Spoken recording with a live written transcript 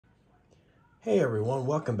Hey everyone,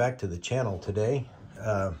 welcome back to the channel today.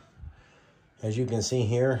 As you can see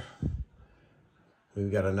here,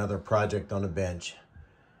 we've got another project on the bench.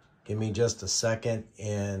 Give me just a second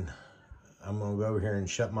and I'm gonna go over here and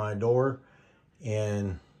shut my door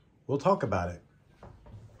and we'll talk about it.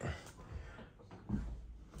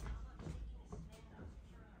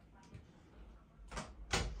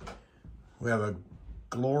 We have a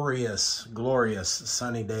glorious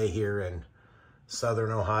sunny day here in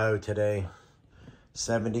Southern Ohio today.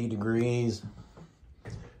 70 degrees.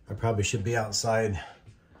 I probably should be outside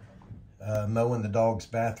mowing the dog's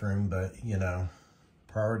bathroom, but you know,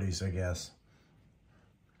 priorities, I guess.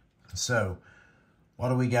 So, what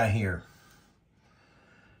do we got here?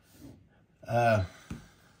 Let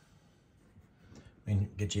me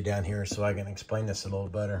get you down here so I can explain this a little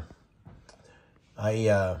better.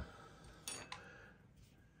 I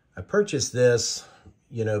purchased this,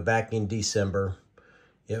 you know, back in December.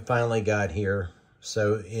 It finally got here.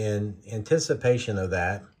 So in anticipation of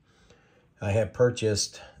that, I had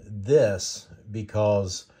purchased this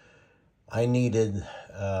because I needed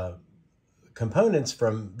components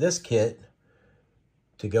from this kit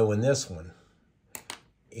to go in this one.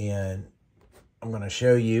 And I'm going to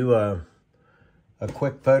show you a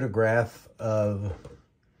quick photograph of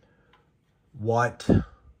what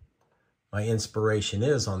my inspiration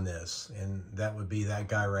is on this. And that would be that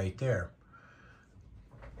guy right there.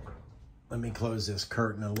 Let me close this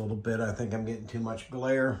curtain a little bit. I think I'm getting too much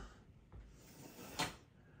glare.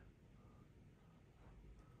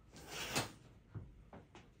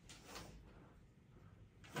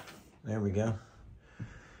 There we go.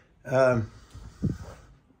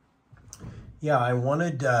 Yeah, I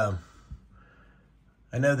wanted, I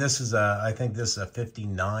know this is I think this is a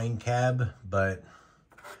 59 cab, but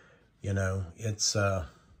you know, it's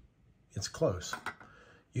close.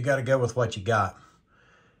 You got to go with what you got.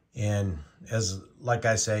 And like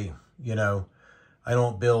I say, you know, I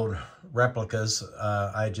don't build replicas.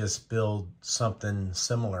 I just build something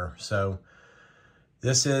similar. So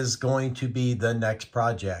this is going to be the next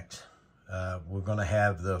project. We're going to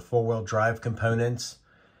have the four-wheel drive components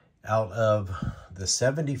out of the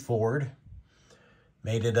 70 Ford,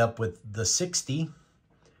 made it up with the 60.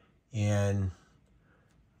 And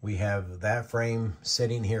we have that frame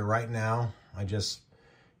sitting here right now. I just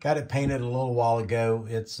got it painted a little while ago.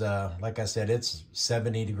 It's, like I said, it's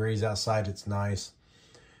 70 degrees outside. It's nice.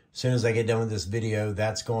 As soon as I get done with this video,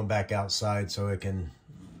 that's going back outside so it can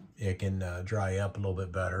dry up a little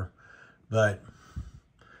bit better. But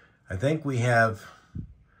I think we have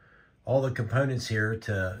all the components here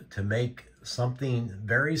to make something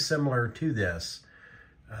very similar to this.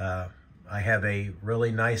 I have a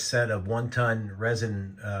really nice set of 1-ton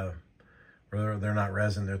resin, they're not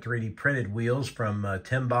resin, they're 3D printed wheels from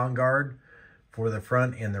Tim Bongard for the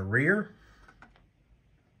front and the rear.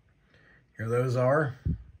 Here those are.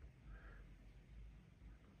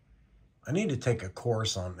 I need to take a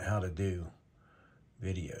course on how to do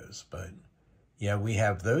videos, but yeah, we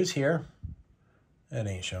have those here. That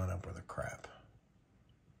ain't showing up with a crap.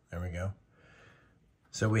 There we go.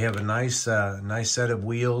 So we have a nice, nice set of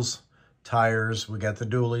wheels, tires. We got the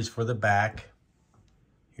dualies for the back.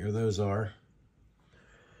 Here those are.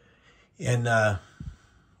 And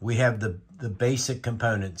we have the basic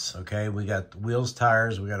components, okay? We got wheels,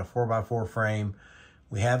 tires, we got a 4x4 frame.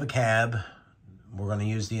 We have a cab. We're going to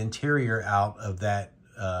use the interior out of that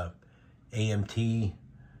AMT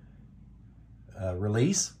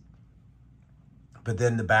release. But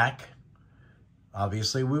then the back,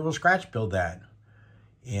 obviously, we will scratch build that.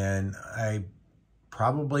 And I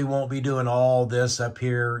probably won't be doing all this up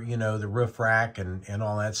here, you know, the roof rack and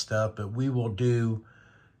all that stuff, but we will do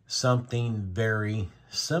something very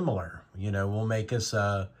similar. You know, we'll make us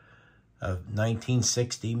a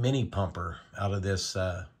 1960 mini pumper out of this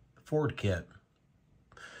Ford kit.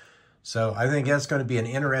 So I think that's going to be an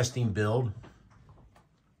interesting build.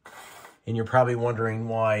 And you're probably wondering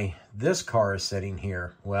why this car is sitting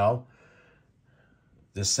here. Well,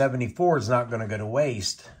 the 74 is not going to go to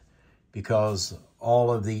waste because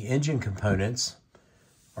all of the engine components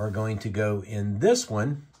are going to go in this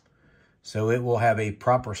one. So it will have a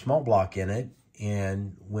proper small block in it.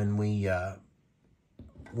 And when we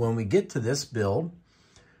get to this build,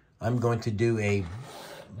 I'm going to do a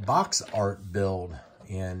box art build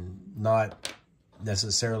and not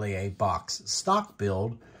necessarily a box stock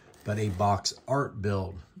build, but a box art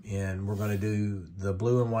build. And we're going to do the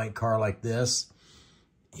blue and white car like this.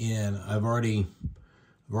 And I've already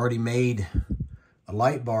made a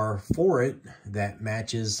light bar for it that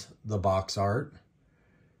matches the box art.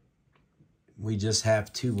 We just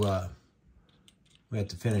have to we have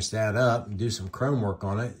to finish that up and do some chrome work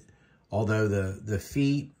on it. although the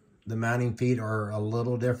feet, the mounting feet are a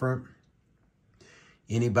little different.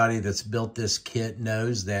 Anybody that's built this kit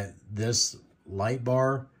knows that this light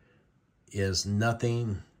bar is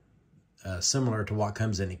nothing similar to what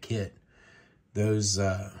comes in a kit. Those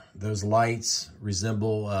lights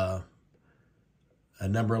resemble a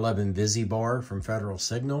number 11 Visibar from Federal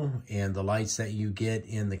Signal, and the lights that you get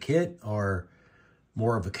in the kit are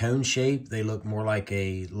more of a cone shape. They look more like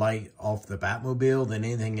a light off the Batmobile than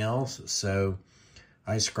anything else. So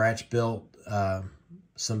I scratch built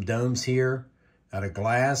some domes here out of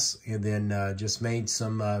glass, and then just made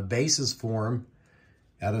some bases for them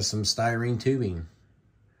out of some styrene tubing.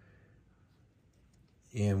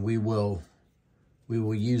 And we will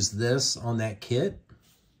use this on that kit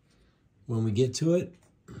when we get to it,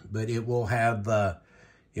 but it will have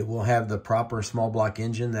the proper small block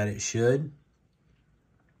engine that it should.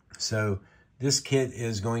 So this kit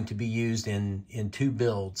is going to be used in 2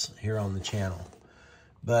 builds here on the channel.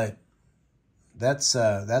 But that's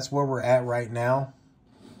where we're at right now.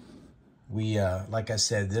 We like I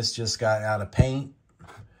said, this just got out of paint,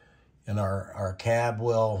 and our cab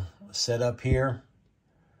will set up here.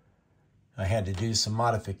 I had to do some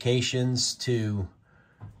modifications to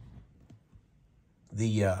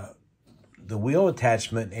the wheel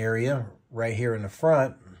attachment area right here in the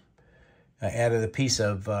front. I added a piece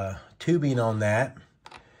of tubing on that,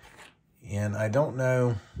 and I don't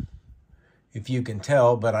know if you can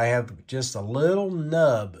tell, but I have just a little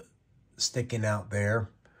nub sticking out there,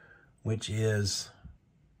 which is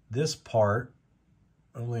this part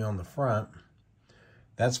only on the front.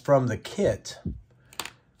 That's from the kit.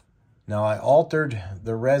 Now I altered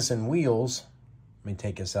the resin wheels. Let me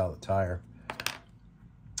take this out of the tire.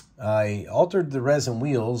 I altered the resin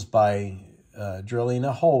wheels by drilling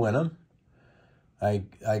a hole in them. I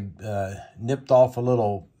nipped off a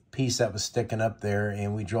little piece that was sticking up there,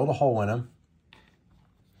 and we drilled a hole in them.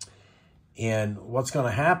 And what's going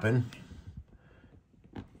to happen,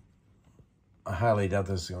 I highly doubt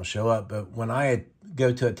this is going to show up, but when I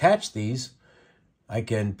go to attach these, I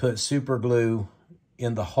can put super glue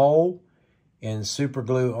in the hole and super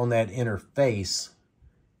glue on that inner face,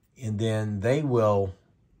 and then they will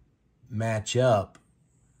match up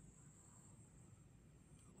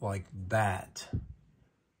like that.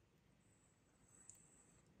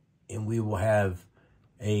 And we will have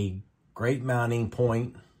a great mounting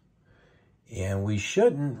point, and we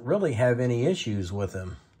shouldn't really have any issues with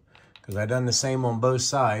them, because I've done the same on both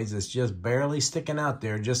sides. It's just barely sticking out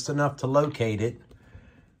there, just enough to locate it,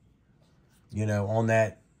 you know, on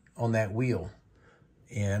that wheel.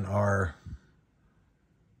 And our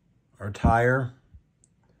tire,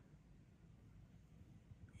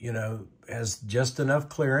 you know, has just enough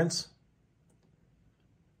clearance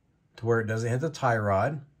to where it doesn't hit the tie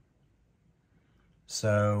rod.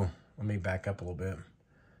 So let me back up a little bit.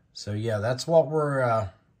 So yeah, that's what we're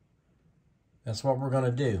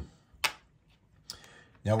gonna do.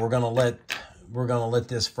 Now we're gonna let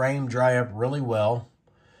this frame dry up really well,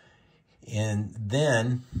 and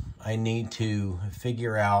then I need to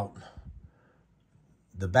figure out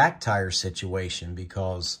the back tire situation,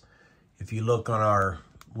 because if you look on our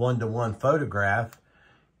 1-to-1 photograph,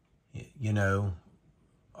 you know,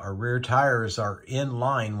 our rear tires are in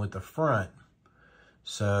line with the front.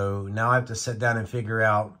 So now I have to sit down and figure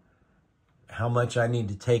out how much I need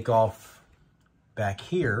to take off back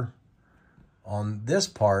here on this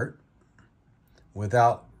part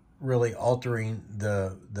without really altering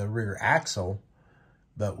the rear axle,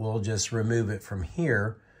 but we'll just remove it from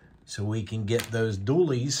here so we can get those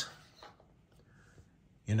dualies,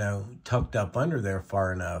 you know, tucked up under there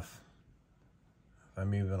far enough. If I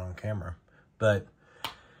move it on camera. But,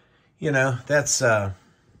 you know, that's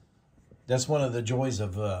one of the joys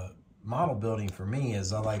of model building for me,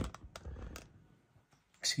 is I like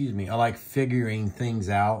figuring things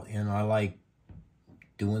out, and I like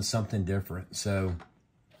doing something different. So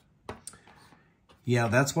yeah,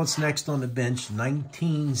 that's what's next on the bench.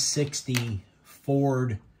 1960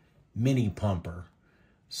 Ford Mini Pumper.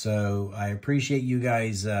 So I appreciate you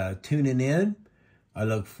guys tuning in. I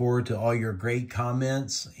look forward to all your great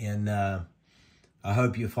comments, and I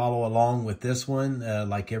hope you follow along with this one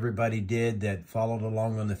like everybody did that followed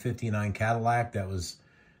along on the 59 Cadillac. That was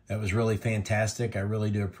really fantastic. I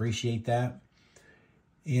really do appreciate that.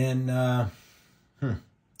 And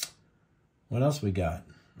what else we got?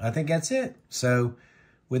 I think that's it. So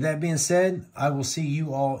with that being said, I will see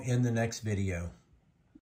you all in the next video.